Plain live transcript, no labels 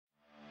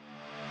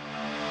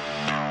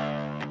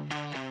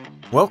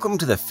Welcome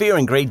to the Fear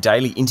and Greed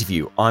Daily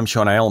Interview. I'm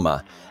Sean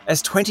Aylmer.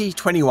 As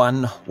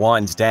 2021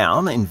 winds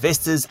down,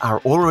 investors are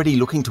already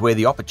looking to where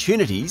the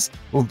opportunities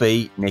will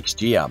be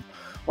next year.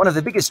 One of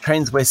the biggest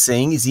trends we're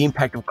seeing is the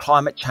impact of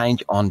climate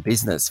change on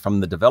business,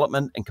 from the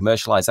development and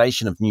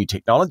commercialisation of new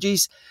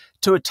technologies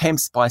to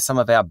attempts by some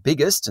of our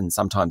biggest and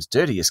sometimes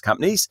dirtiest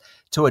companies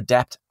to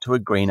adapt to a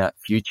greener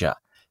future.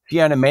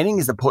 Fiona Menning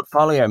is the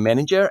portfolio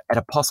manager at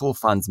Apostle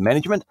Funds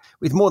Management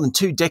with more than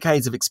 2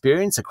 decades of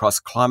experience across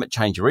climate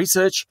change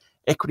research,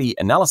 equity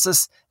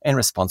analysis and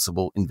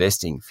responsible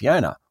investing.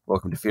 Fiona,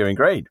 welcome to Fear and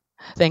Greed.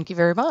 Thank you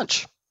very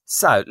much.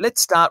 So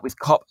let's start with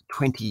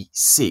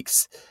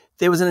COP26.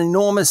 There was an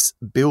enormous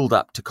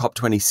build-up to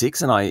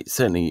COP26, and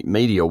certainly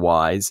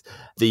media-wise,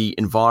 the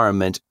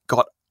environment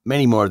got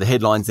many more of the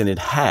headlines than it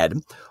had.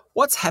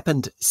 What's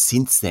happened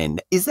since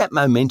then? Is that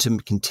momentum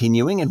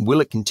continuing, and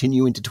will it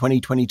continue into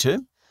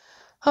 2022?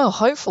 Oh,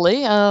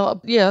 hopefully.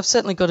 I've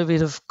certainly got a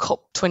bit of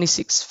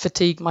COP26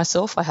 fatigue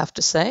myself, I have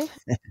to say.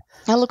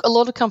 Now, look, a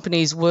lot of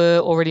companies were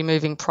already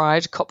moving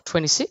prior to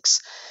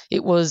COP26.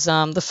 It was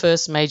the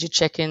first major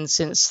check-in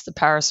since the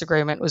Paris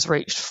Agreement was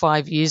reached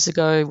 5 years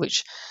ago,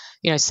 which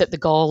set the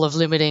goal of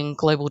limiting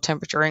global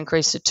temperature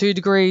increase to 2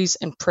 degrees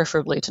and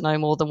preferably to no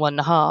more than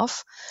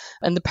 1.5.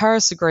 And the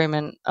Paris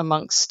Agreement,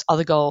 amongst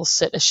other goals,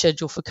 set a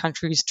schedule for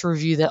countries to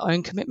review their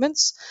own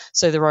commitments,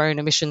 so their own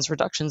emissions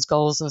reductions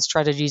goals and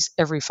strategies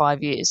every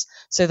 5 years.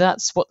 So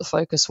that's what the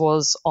focus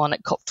was on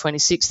at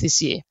COP26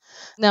 this year.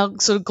 Now,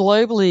 sort of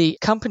globally,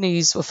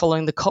 companies were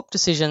following the COP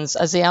decisions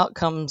as the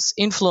outcomes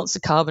influence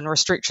the carbon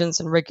restrictions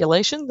and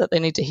regulation that they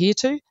need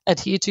to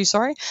adhere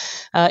to.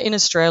 In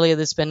Australia,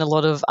 there's been a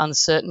lot of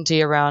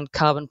uncertainty around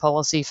carbon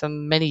policy for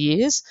many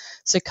years.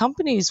 So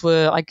companies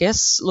were, I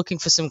guess, looking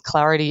for some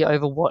clarity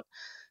over what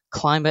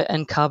climate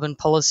and carbon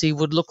policy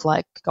would look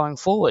like going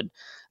forward.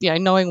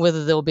 Knowing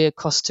whether there will be a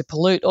cost to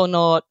pollute or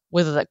not,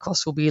 whether that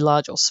cost will be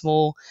large or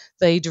small,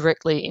 they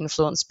directly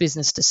influence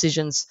business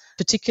decisions,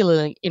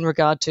 particularly in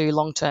regard to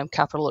long-term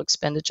capital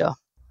expenditure.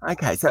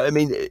 Okay, so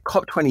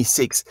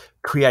COP26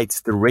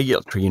 creates the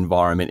regulatory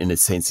environment, in a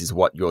sense, is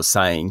what you're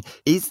saying.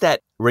 Is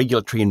that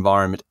regulatory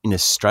environment in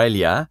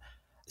Australia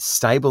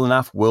stable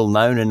enough,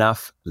 well-known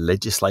enough,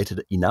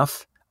 legislated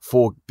enough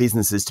for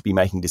businesses to be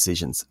making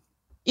decisions?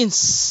 In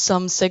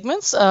some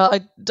segments,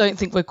 I don't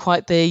think we're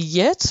quite there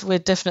yet. We're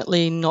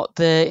definitely not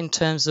there in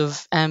terms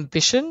of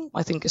ambition.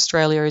 I think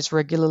Australia is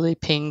regularly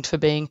pinged for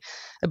being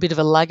a bit of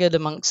a laggard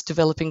amongst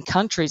developing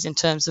countries in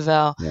terms of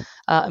our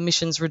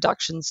emissions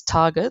reductions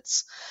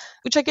targets,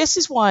 which I guess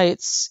is why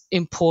it's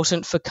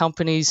important for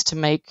companies to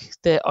make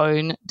their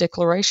own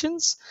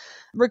declarations,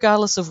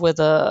 regardless of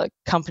whether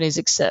companies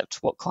accept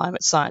what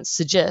climate science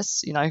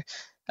suggests, a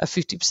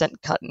 50%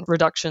 cut in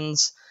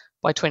reductions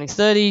by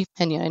 2030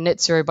 and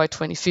net zero by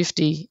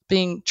 2050.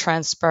 Being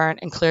transparent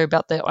and clear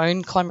about their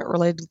own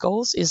climate-related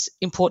goals is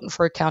important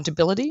for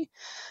accountability.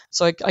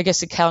 So I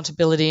guess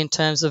accountability in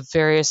terms of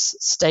various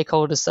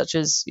stakeholders such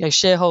as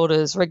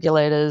shareholders,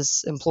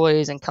 regulators,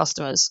 employees and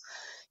customers.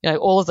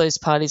 All of those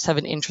parties have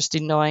an interest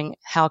in knowing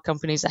how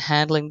companies are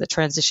handling the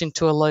transition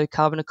to a low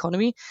carbon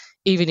economy,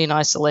 even in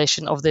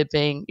isolation of there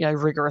being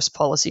rigorous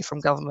policy from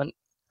government.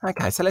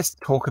 Okay, so let's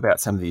talk about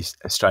some of these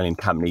Australian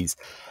companies.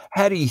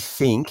 How do you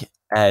think,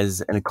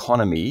 as an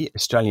economy,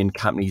 Australian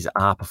companies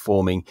are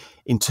performing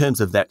in terms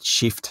of that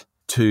shift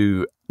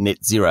to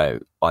net zero?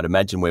 I'd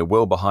imagine we're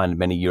well behind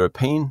many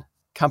European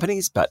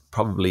companies, but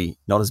probably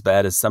not as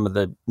bad as some of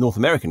the North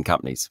American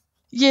companies.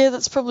 Yeah,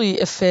 that's probably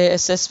a fair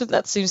assessment.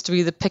 That seems to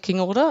be the pecking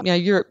order.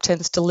 Europe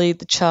tends to lead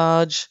the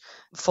charge,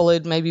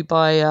 followed maybe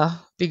by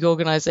big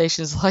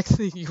organisations like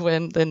the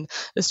UN, then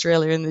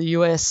Australia and the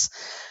US.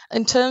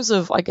 In terms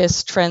of, I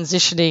guess,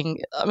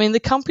 transitioning, the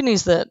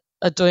companies that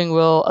are doing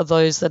well are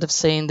those that have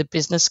seen the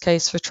business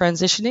case for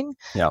transitioning.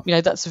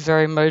 Yeah. That's a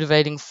very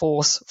motivating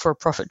force for a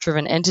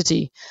profit-driven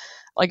entity.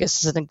 I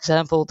guess as an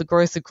example, the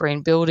growth of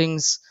green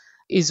buildings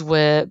is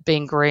where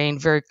being green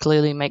very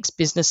clearly makes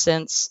business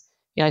sense.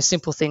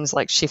 Simple things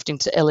like shifting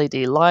to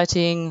LED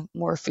lighting,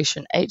 more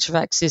efficient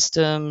HVAC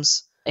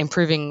systems,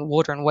 improving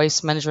water and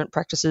waste management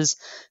practices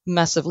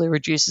massively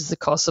reduces the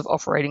cost of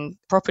operating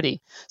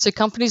property. So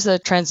companies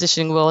that are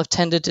transitioning well have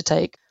tended to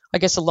take, I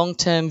guess, a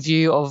long-term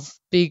view of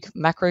big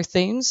macro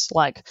themes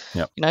like,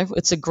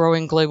 it's a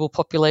growing global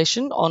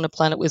population on a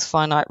planet with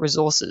finite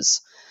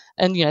resources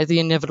and, the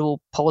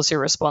inevitable policy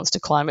response to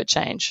climate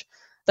change.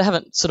 They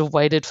haven't sort of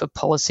waited for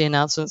policy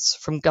announcements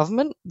from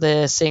government.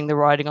 They're seeing the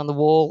writing on the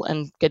wall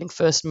and getting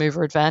first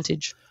mover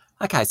advantage.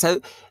 Okay, so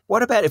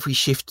what about if we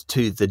shift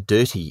to the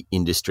dirty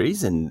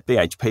industries? And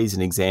BHP is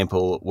an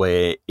example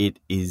where it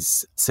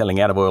is selling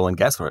out of oil and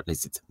gas, or at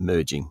least it's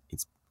merging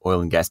its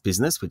oil and gas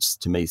business, which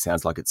to me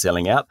sounds like it's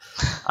selling out,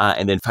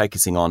 and then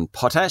focusing on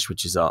potash,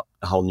 which is a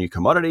whole new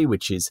commodity,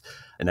 which is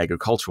an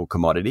agricultural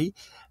commodity.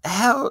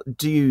 How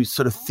do you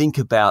sort of think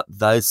about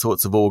those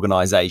sorts of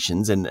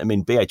organisations? And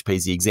BHP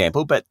is the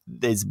example, but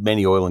there's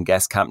many oil and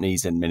gas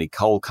companies and many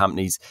coal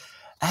companies.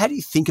 How do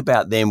you think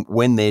about them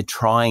when they're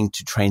trying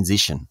to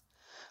transition?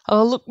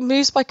 Oh, look,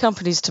 moves by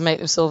companies to make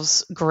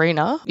themselves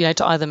greener,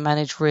 to either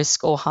manage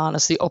risk or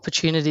harness the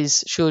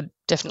opportunities should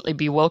definitely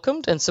be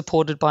welcomed and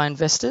supported by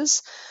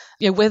investors.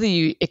 Whether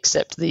you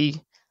accept the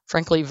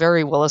frankly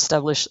very well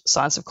established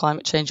science of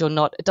climate change or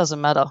not, it doesn't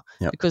matter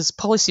because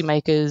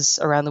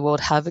policymakers around the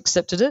world have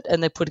accepted it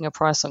and they're putting a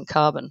price on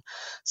carbon.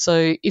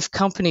 So if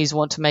companies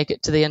want to make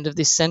it to the end of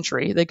this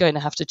century, they're going to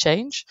have to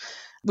change.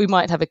 We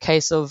might have a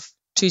case of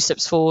 2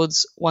 steps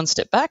forwards, 1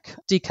 step back.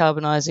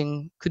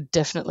 Decarbonising could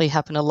definitely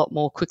happen a lot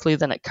more quickly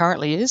than it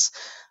currently is.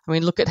 I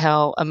mean, look at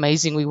how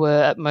amazing we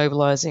were at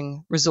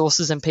mobilising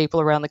resources and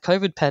people around the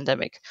COVID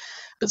pandemic.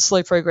 But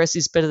slow progress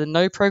is better than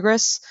no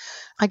progress.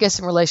 I guess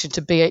in relation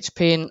to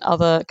BHP and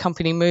other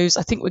company moves,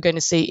 I think we're going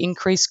to see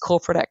increased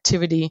corporate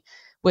activity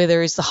where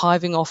there is the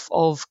hiving off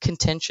of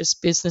contentious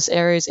business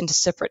areas into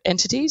separate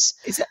entities.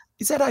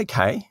 Is that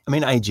okay? I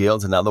mean, AGL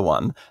is another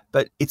one,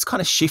 but it's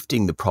kind of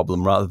shifting the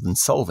problem rather than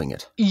solving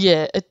it.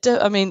 Yeah,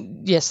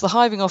 yes, the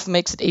hiving off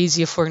makes it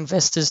easier for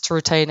investors to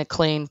retain a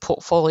clean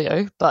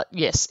portfolio. But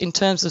yes, in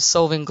terms of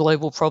solving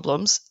global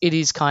problems, it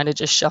is kind of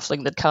just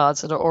shuffling the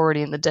cards that are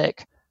already in the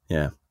deck.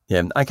 Yeah.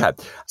 Okay.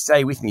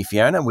 Stay with me,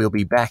 Fiona. We'll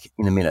be back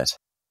in a minute.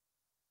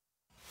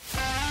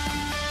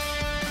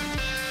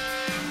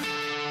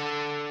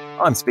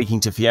 I'm speaking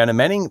to Fiona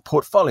Manning,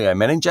 Portfolio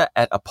Manager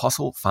at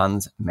Apostle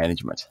Funds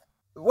Management.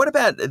 What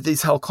about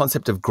this whole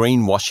concept of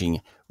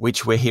greenwashing,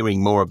 which we're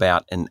hearing more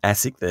about, and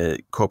ASIC, the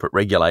corporate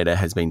regulator,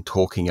 has been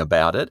talking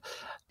about it?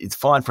 It's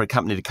fine for a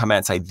company to come out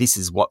and say, this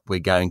is what we're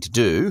going to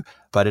do,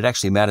 but it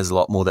actually matters a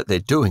lot more that they're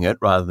doing it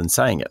rather than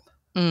saying it.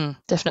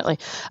 Definitely.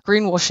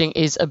 Greenwashing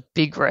is a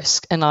big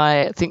risk, and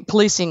I think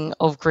policing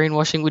of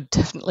greenwashing would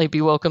definitely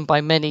be welcomed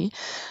by many.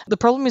 The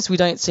problem is we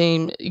don't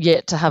seem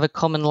yet to have a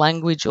common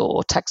language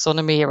or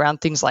taxonomy around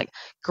things like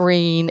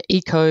green,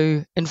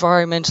 eco,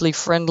 environmentally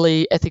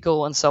friendly,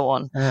 ethical, and so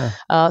on.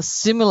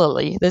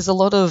 Similarly, there's a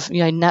lot of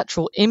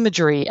natural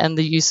imagery and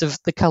the use of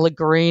the colour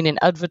green in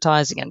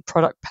advertising and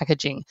product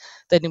packaging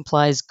that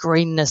implies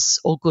greenness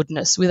or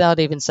goodness without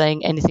even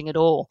saying anything at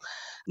all.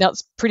 Now,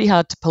 it's pretty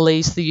hard to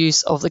police the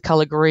use of the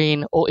colour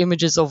green or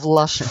images of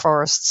lush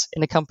forests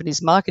in a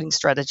company's marketing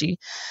strategy.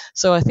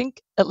 So I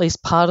think at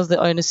least part of the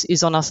onus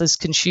is on us as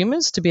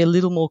consumers to be a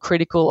little more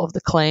critical of the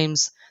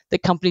claims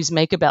that companies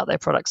make about their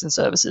products and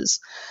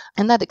services.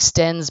 And that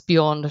extends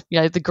beyond,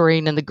 the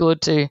green and the good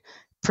to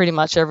pretty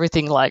much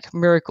everything like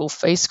miracle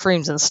face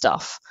creams and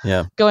stuff.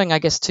 Yeah. Going, I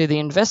guess, to the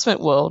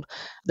investment world,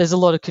 there's a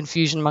lot of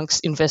confusion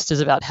amongst investors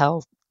about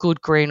how good,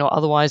 green or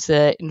otherwise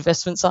their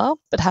investments are.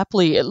 But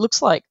happily, it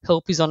looks like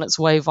help is on its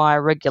way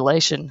via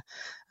regulation.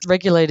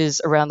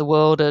 Regulators around the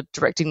world are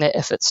directing their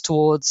efforts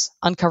towards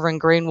uncovering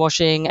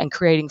greenwashing and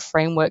creating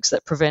frameworks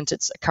that prevent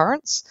its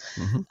occurrence.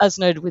 Mm-hmm. As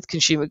noted with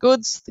consumer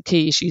goods, the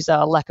key issues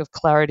are lack of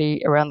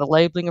clarity around the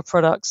labelling of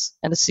products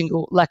and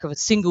lack of a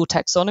single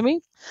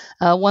taxonomy.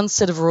 One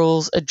set of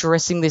rules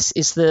addressing this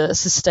is the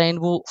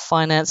Sustainable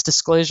Finance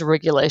Disclosure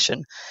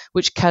Regulation,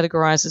 which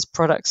categorises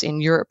products in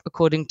Europe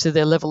according to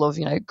their level of,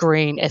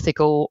 green,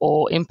 ethical,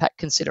 or impact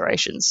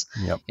considerations.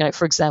 Yep.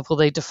 For example,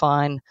 they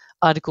define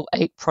Article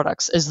 8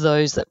 products as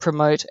those that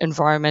promote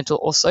environmental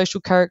or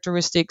social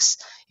characteristics.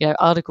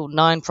 Article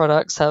 9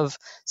 products have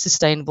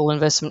sustainable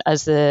investment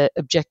as their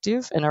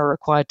objective and are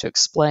required to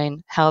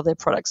explain how their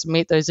products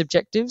meet those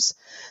objectives.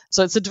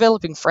 So it's a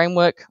developing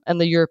framework, and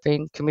the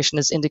European Commission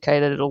has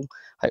indicated it'll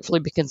hopefully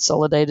be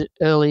consolidated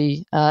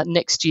early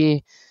next year.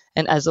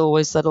 And as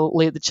always, that'll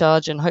lead the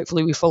charge, and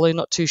hopefully we follow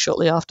not too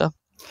shortly after.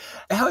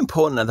 How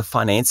important are the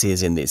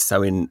financiers in this?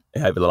 So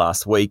over the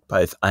last week,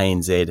 both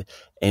ANZ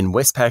and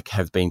Westpac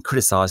have been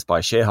criticised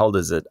by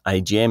shareholders at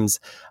AGMs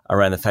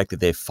around the fact that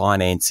they're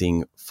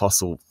financing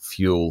fossil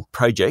fuel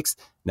projects.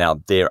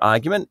 Now, their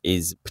argument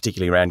is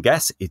particularly around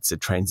gas. It's a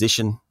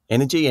transition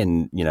energy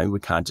and, we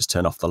can't just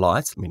turn off the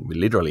lights. I mean, we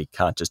literally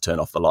can't just turn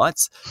off the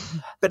lights.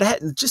 But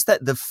just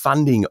that the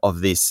funding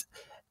of this,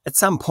 at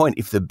some point,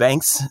 if the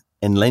banks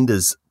and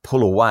lenders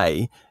pull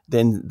away,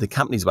 then the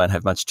companies won't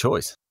have much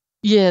choice.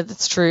 Yeah,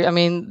 that's true. I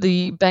mean,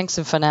 the banks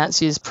and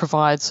financiers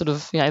provide sort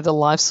of, the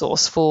life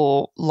source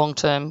for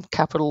long-term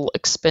capital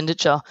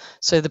expenditure.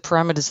 So the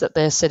parameters that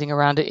they're setting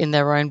around it in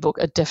their own book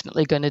are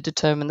definitely going to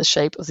determine the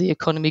shape of the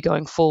economy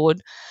going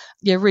forward.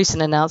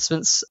 Recent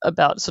announcements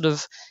about sort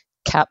of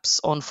caps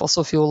on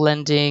fossil fuel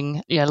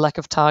lending, lack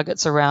of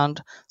targets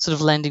around sort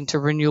of lending to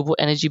renewable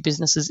energy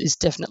businesses is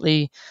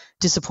definitely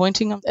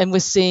disappointing. And we're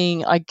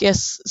seeing, I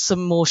guess,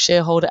 some more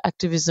shareholder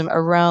activism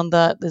around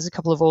that. There's a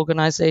couple of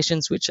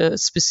organisations which are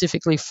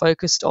specifically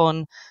focused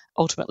on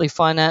ultimately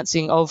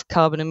financing of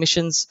carbon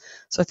emissions.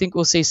 So I think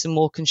we'll see some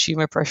more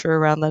consumer pressure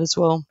around that as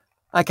well.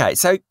 Okay,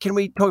 so can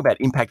we talk about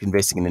impact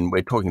investing? And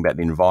we're talking about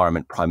the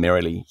environment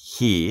primarily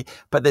here,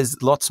 but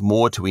there's lots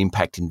more to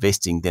impact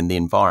investing than the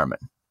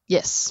environment.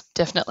 Yes,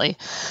 definitely.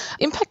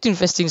 Impact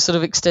investing sort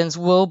of extends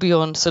well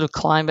beyond sort of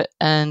climate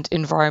and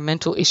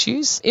environmental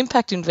issues.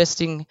 Impact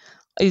investing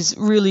is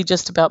really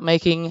just about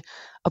making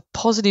a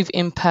positive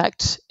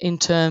impact in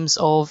terms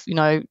of,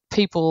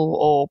 people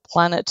or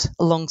planet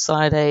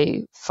alongside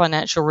a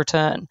financial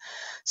return.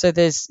 So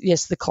there's,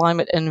 yes, the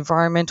climate and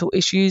environmental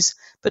issues,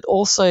 but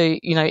also,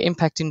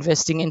 impact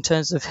investing in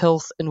terms of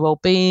health and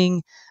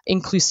well-being,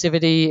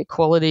 inclusivity,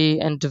 equality,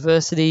 and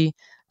diversity,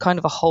 kind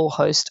of a whole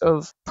host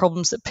of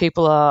problems that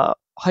people are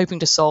hoping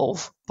to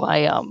solve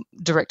by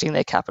directing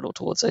their capital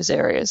towards those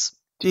areas.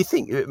 Do you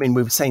think,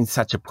 we've seen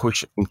such a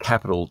push in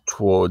capital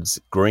towards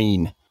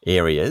green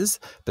areas,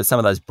 but some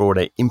of those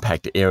broader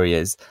impact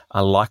areas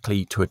are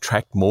likely to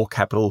attract more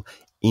capital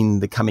in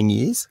the coming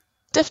years?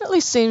 Definitely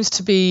seems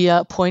to be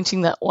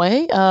pointing that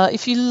way.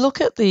 If you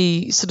look at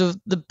the sort of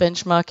the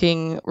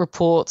benchmarking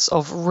reports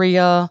of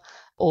RIA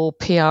or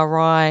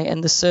PRI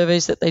and the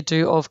surveys that they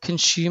do of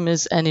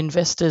consumers and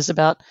investors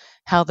about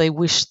how they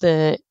wish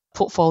their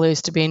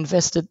portfolios to be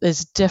invested,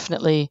 there's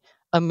definitely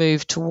a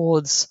move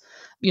towards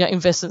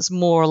investments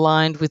more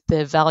aligned with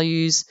their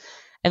values.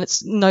 And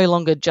it's no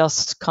longer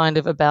just kind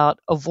of about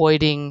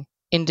avoiding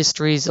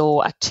industries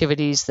or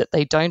activities that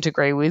they don't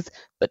agree with,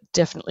 but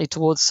definitely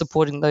towards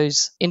supporting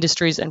those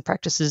industries and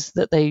practices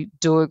that they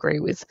do agree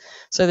with.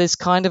 So there's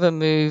kind of a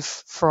move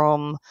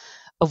from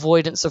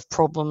avoidance of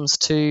problems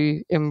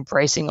to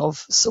embracing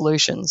of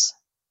solutions.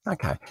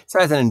 Okay. So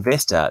as an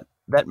investor,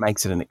 that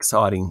makes it an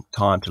exciting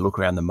time to look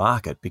around the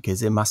market because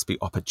there must be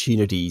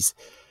opportunities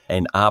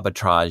and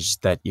arbitrage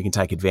that you can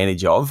take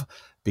advantage of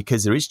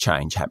because there is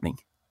change happening.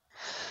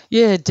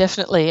 Yeah,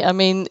 definitely.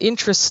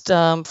 Interest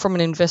from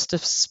an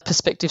investor's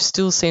perspective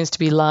still seems to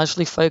be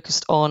largely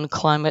focused on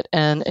climate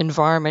and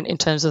environment in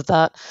terms of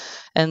that.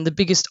 And the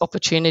biggest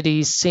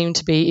opportunities seem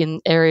to be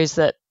in areas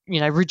that,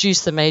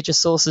 reduce the major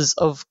sources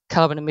of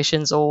carbon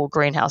emissions or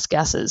greenhouse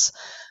gases.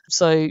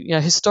 So,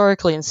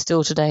 historically and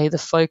still today, the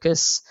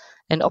focus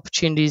and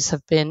opportunities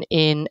have been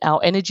in our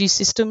energy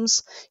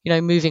systems,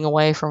 moving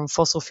away from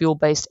fossil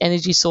fuel-based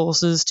energy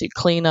sources to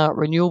cleaner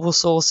renewable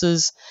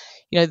sources.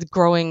 The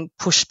growing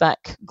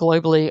pushback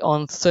globally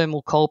on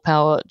thermal coal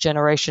power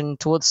generation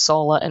towards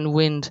solar and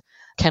wind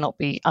cannot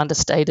be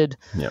understated.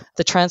 Yep.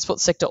 The transport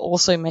sector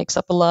also makes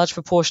up a large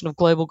proportion of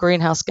global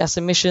greenhouse gas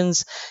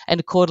emissions, and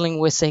accordingly,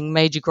 we're seeing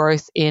major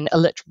growth in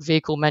electric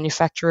vehicle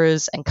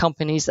manufacturers and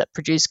companies that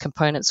produce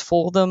components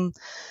for them.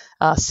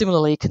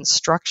 Similarly,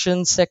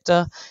 construction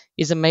sector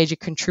is a major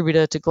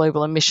contributor to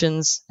global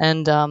emissions.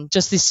 And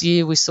just this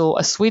year, we saw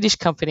a Swedish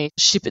company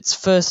ship its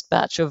first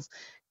batch of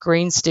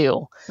green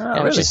steel,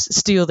 which is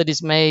steel that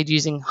is made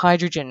using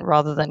hydrogen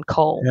rather than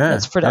coal.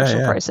 That's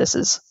production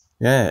processes.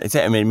 Yeah,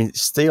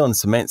 steel and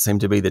cement seem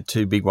to be the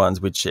two big ones,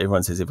 which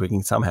everyone says if we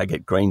can somehow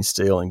get green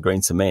steel and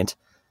green cement,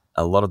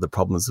 a lot of the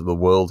problems of the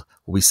world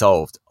will be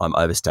solved. I'm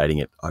overstating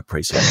it. I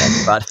appreciate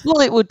that. But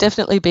well, it would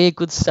definitely be a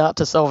good start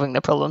to solving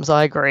the problems.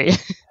 I agree.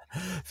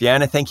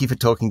 Fiona, thank you for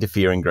talking to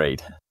Fear and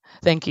Greed.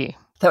 Thank you.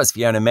 That was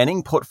Fiona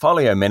Manning,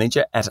 Portfolio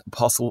Manager at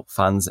Apostle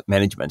Funds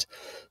Management.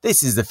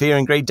 This is the Fear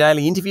and Greed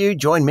Daily Interview.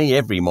 Join me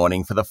every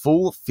morning for the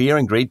full Fear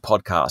and Greed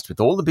podcast with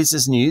all the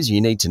business news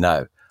you need to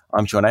know.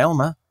 I'm Sean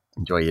Aylmer.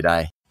 Enjoy your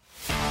day.